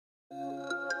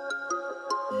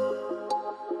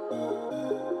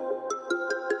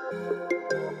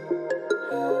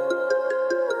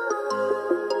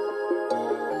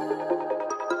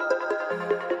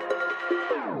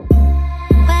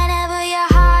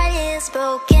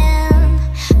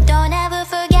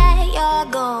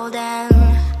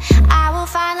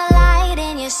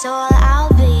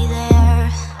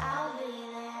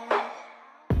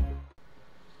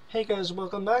Hey guys,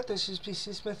 welcome back. This is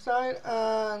PC Smith 9,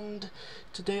 and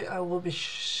today I will be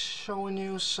showing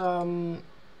you some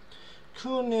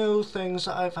cool new things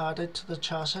that I've added to the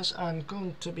chassis and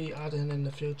going to be adding in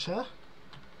the future.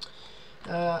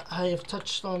 I have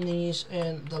touched on these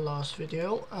in the last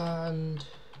video, and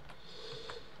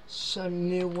some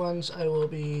new ones I will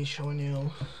be showing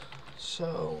you.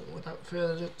 So without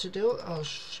further ado, I'll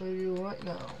show you right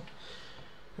now.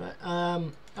 Right,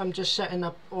 I'm just setting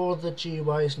up all the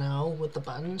GUIs now with the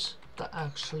buttons that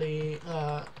actually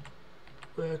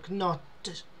work, not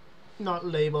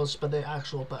labels, but the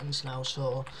actual buttons now,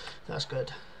 so that's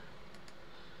good.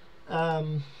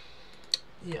 Yeah,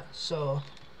 so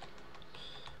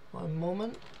one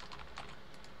moment.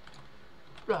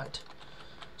 Right,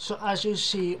 so as you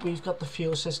see, we've got the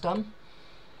fuel system.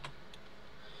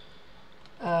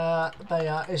 But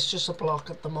yeah, it's just a block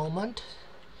at the moment,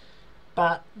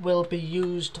 but will be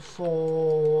used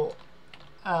for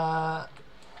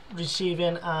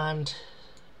receiving and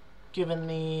giving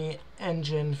the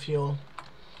engine fuel.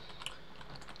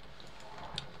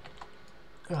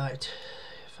 Right,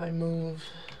 if I move,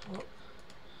 if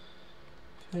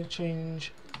I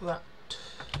change that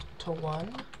to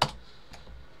 1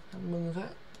 and move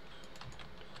it,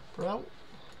 well,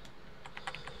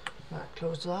 right,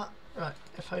 close that. Right,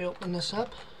 if I open this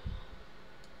up,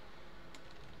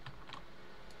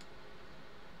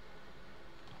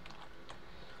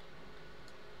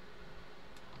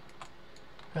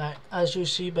 right, as you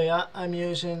see there, I'm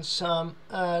using some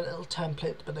little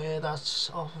template, but that's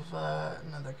off of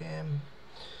another game.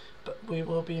 But we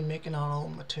will be making our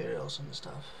own materials and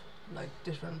stuff, like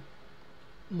different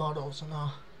models and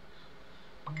all.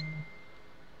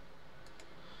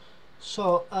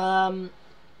 So,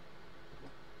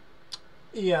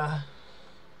 yeah.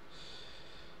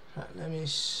 Right, let me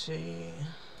see.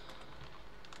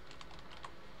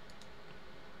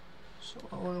 So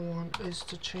all I want is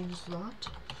to change that.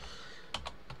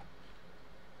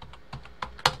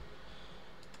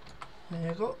 There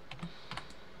you go.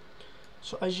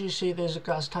 So as you see, there's a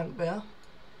gas tank there,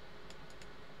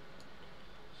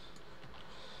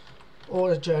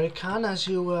 or a jerry can, as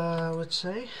you would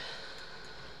say.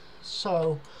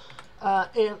 So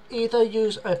either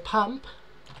use a pump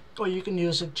or you can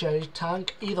use a jerry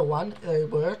tank. Either one, they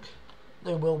work.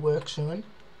 They will work soon.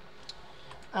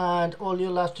 And all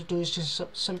you'll have to do is just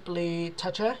simply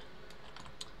touch it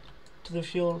to the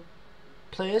fuel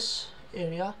place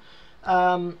area,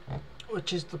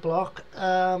 which is the block.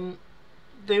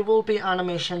 There will be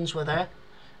animations with it,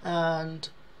 and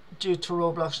due to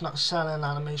Roblox not selling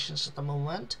animations at the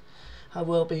moment, I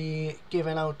will be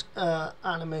giving out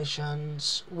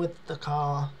animations with the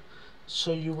car,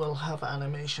 so you will have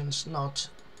animations, not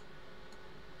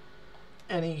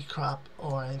any crap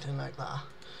or anything like that.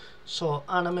 So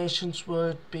animations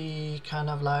would be kind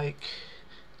of like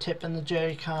tipping the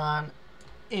jerry can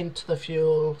into the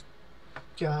fuel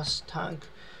gas tank.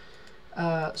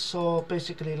 So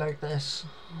basically like this.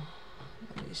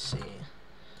 Let me see.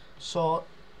 So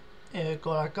it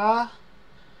go like that,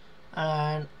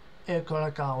 and it go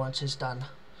like that once it's done.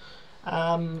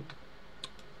 And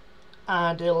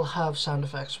it'll have sound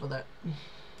effects with it,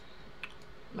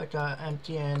 like a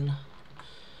emptying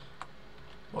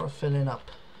or filling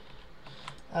up.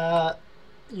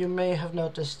 You may have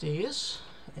noticed these.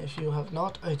 If you have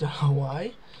not, I don't know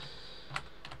why.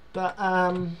 But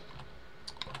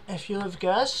if you have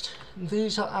guessed,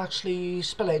 these are actually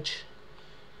spillage.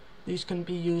 These can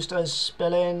be used as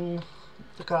spilling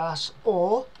the gas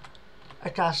or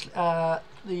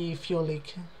the fuel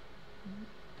leak.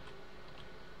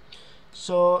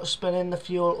 So spilling the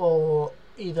fuel, or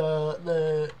either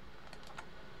the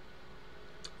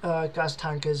gas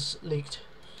tank is leaked.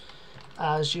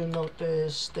 As you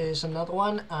notice, there's another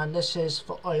one, and this is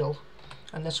for oil,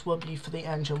 and this will be for the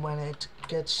engine when it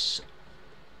gets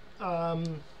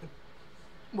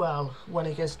well, when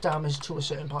it gets damaged to a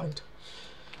certain point.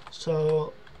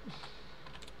 So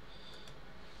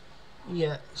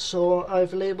yeah, so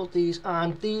I've labeled these,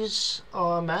 and these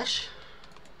are mesh,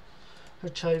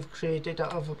 which I've created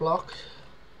out of a block.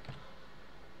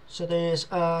 So there's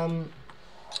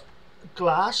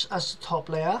glass as the top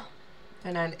layer,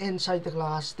 and then inside the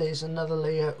glass there's another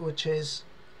layer which is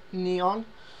neon,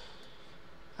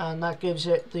 and that gives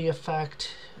it the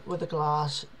effect with the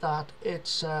glass that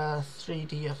it's a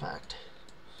 3D effect.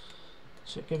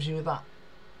 So it gives you that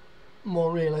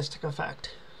more realistic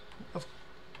effect of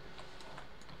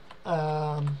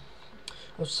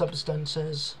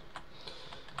substances,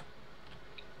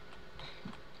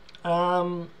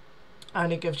 and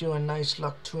it gives you a nice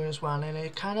look to it as well, and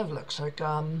it kind of looks like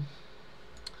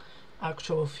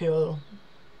actual fuel.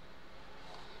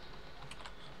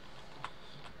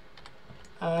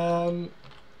 On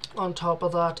top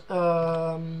of that,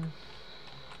 I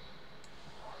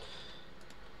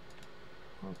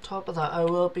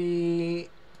will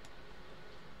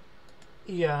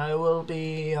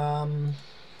be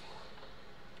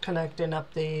connecting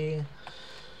up the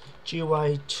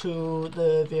GUI to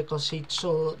the vehicle seat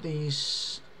so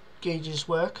these gauges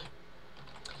work.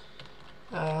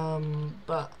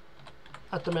 But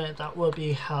at the minute that will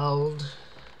be held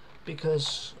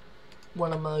because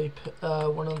one of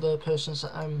the persons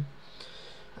that I'm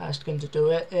asking to do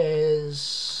it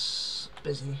is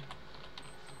busy.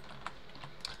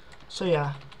 So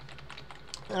yeah,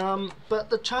 but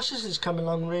the chassis is coming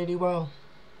along really well,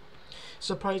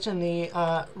 surprisingly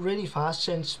really fast,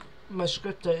 since my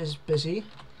scripter is busy,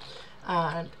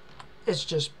 and it's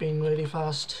just been really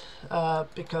fast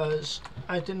because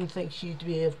I didn't think he'd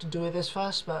be able to do it this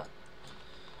fast, but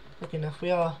lucky enough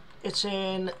we are. It's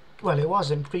in, well, it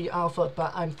was in pre-alpha,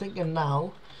 but I'm thinking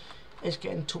now it's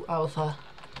getting to alpha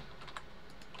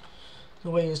the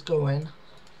way it's going.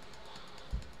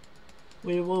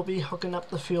 We will be hooking up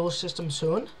the fuel system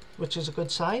soon, which is a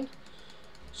good sign.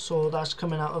 So that's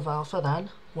coming out of alpha then,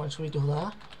 once we do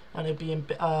that. And it'll be in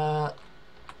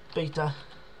beta.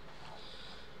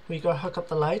 We gotta hook up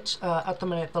the lights. At the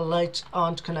minute the lights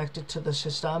aren't connected to the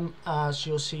system, as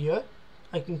you'll see here.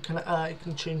 I can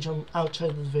change them outside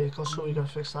of the vehicle, so we gotta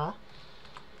fix that.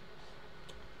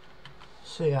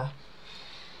 So yeah.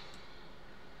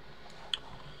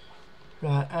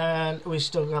 Right, and we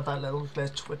still got that little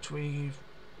glitch which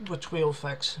we'll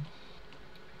fix.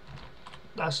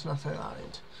 That's nothing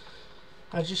added.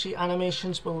 As you see,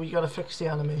 animations, but we gotta fix the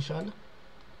animation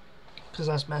because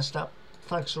that's messed up,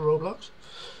 thanks to Roblox.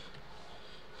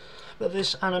 But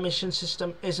this animation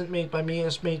system isn't made by me,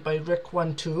 it's made by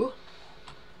Rick12.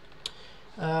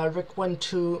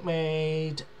 Rick12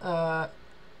 made, I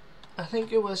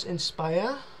think it was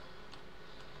Inspire.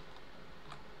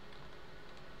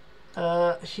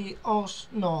 He also,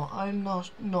 no,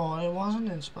 it wasn't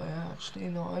Inspire actually,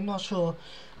 no, I'm not sure.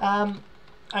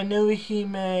 I know he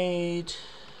made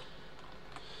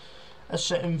a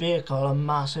certain vehicle, a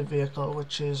massive vehicle,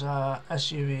 which is a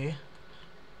SUV,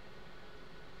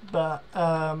 but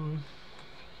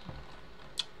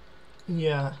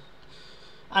yeah,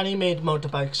 and he made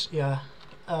motorbikes, yeah,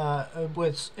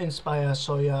 with Inspire,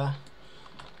 so yeah.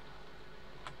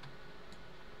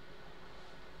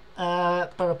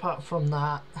 But apart from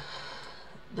that,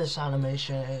 this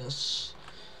animation is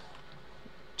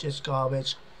just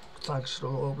garbage, thanks to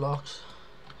Roblox.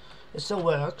 It still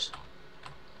works,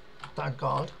 thank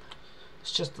God.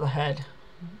 It's just the head,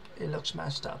 it looks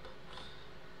messed up.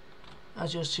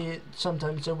 As you'll see,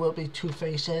 sometimes there will be two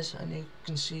faces, and you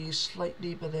can see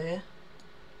slightly by there.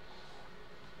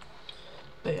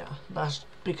 But yeah, that's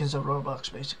because of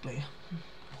Roblox basically.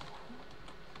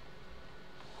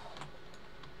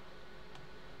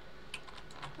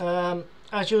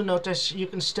 As you'll notice, you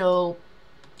can still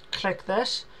click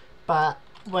this, but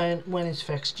when it's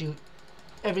fixed,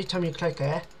 every time you click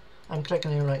it, I'm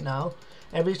clicking it right now,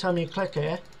 every time you click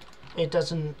it, it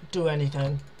doesn't do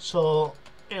anything, so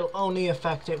it'll only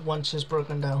affect it once it's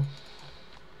broken down.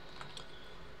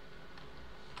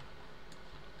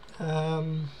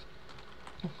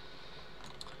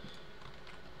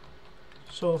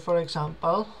 So for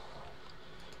example,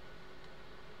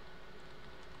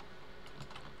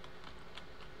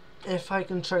 if I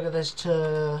can trigger this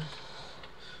to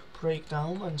break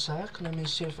down, one sec, let me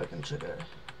see if I can trigger it.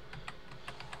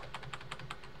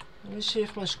 Let me see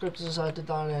if my script has added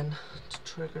that in to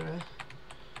trigger it.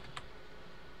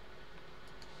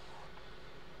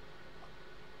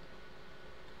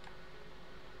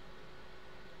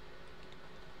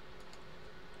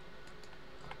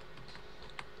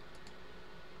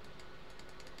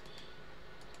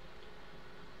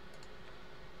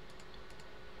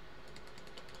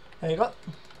 There you go.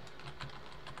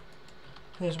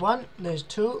 There's 1, there's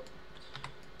 2,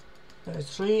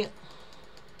 there's 3,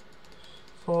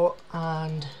 4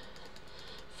 and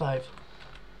 5.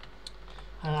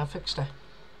 And I fixed it.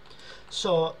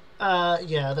 So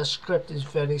yeah, the script is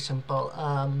very simple.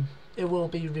 It will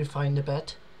be refined a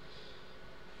bit,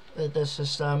 the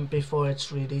system, before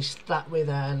it's released. That way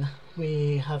then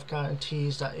we have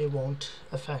guarantees that it won't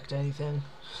affect anything.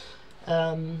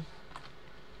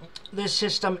 This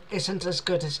system isn't as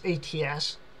good as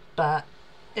ATS, but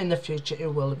in the future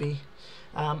it will be.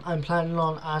 I'm planning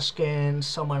on asking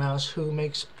someone else who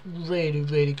makes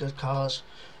really good cars,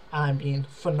 I mean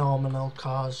phenomenal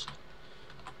cars,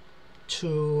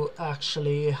 to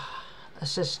actually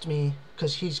assist me,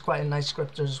 because he's quite a nice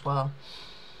scripter as well,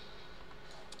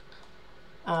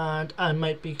 and I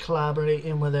might be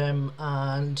collaborating with him,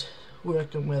 and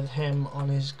working with him on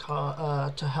his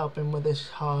car to help him with his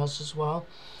cars as well.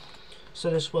 So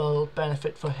this will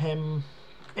benefit for him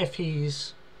if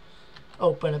he's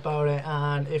open about it,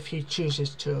 and if he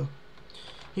chooses to.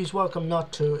 He's welcome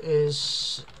not to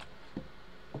is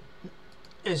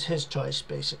his choice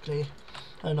basically.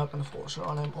 I'm not going to force it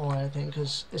on him or anything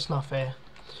because it's not fair.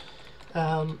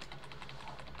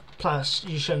 Plus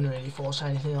you shouldn't really force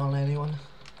anything on anyone.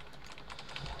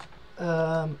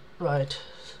 Right.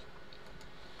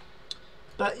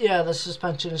 But yeah, the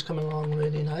suspension is coming along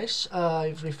really nice.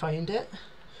 I've refined it,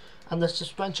 and the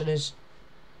suspension is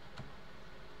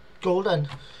golden.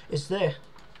 It's there.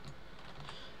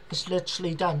 It's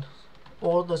literally done.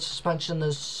 All the suspension,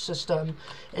 the system,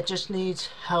 it just needs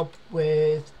help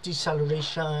with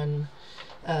deceleration,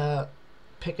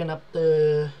 picking up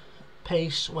the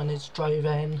pace when it's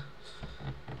driving,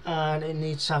 and it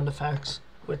needs sound effects,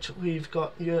 which we've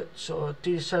got here. So a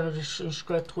deceleration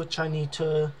script which I need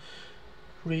to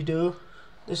redo.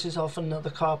 This is off another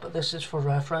car, but this is for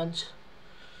reference,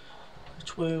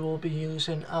 which we will be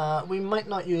using. We might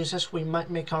not use this, we might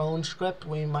make our own script,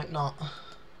 we might not.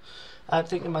 I'm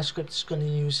thinking my script is going to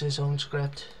use his own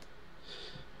script,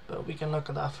 but we can look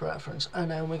at that for reference.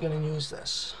 And then we're going to use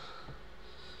this.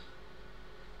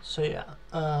 So yeah,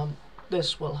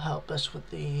 this will help us with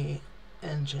the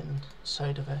engine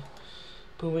side of it,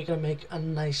 but we're going to make a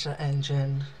nicer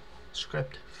engine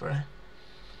script for it.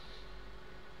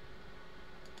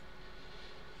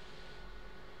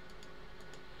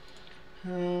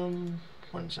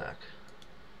 One sec.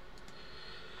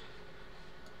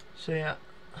 So yeah.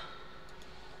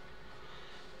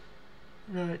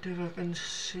 Right, if I can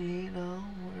see now,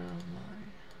 where am I?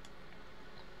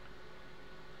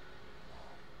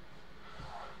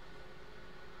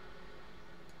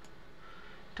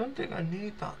 Don't think I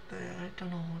need that there, I don't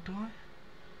know, do I?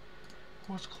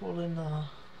 What's calling that?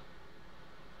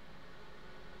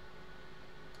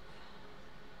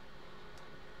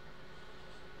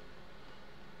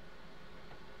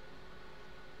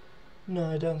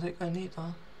 No, I don't think I need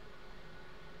that.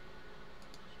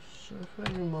 So if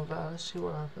I remove that, let's see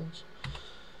what happens.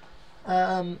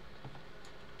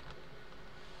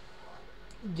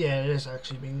 Yeah, it is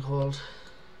actually being called.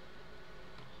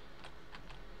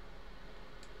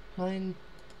 Line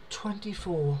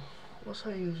 24. What's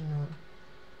I using that?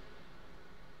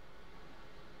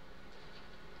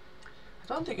 I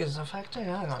don't think it's affecting.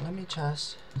 Hang on, let me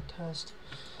test. Because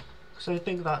I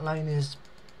think that line is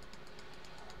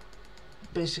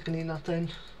basically nothing.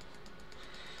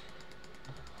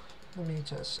 Let me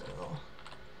test it all.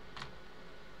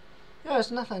 Yeah, it's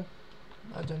nothing.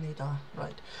 I don't need that.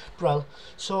 Right. Well,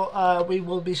 so we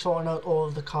will be sorting out all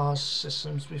of the car's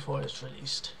systems before it's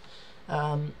released.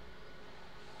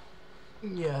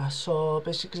 Yeah, so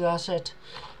basically that's it.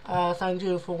 Thank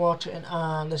you for watching,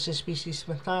 and this is Species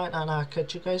Smith, and I'll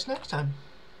catch you guys next time.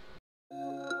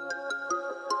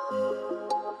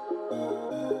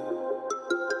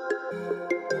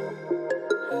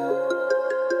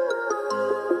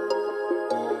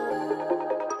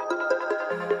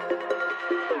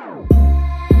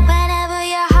 Whenever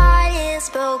your heart is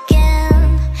broken,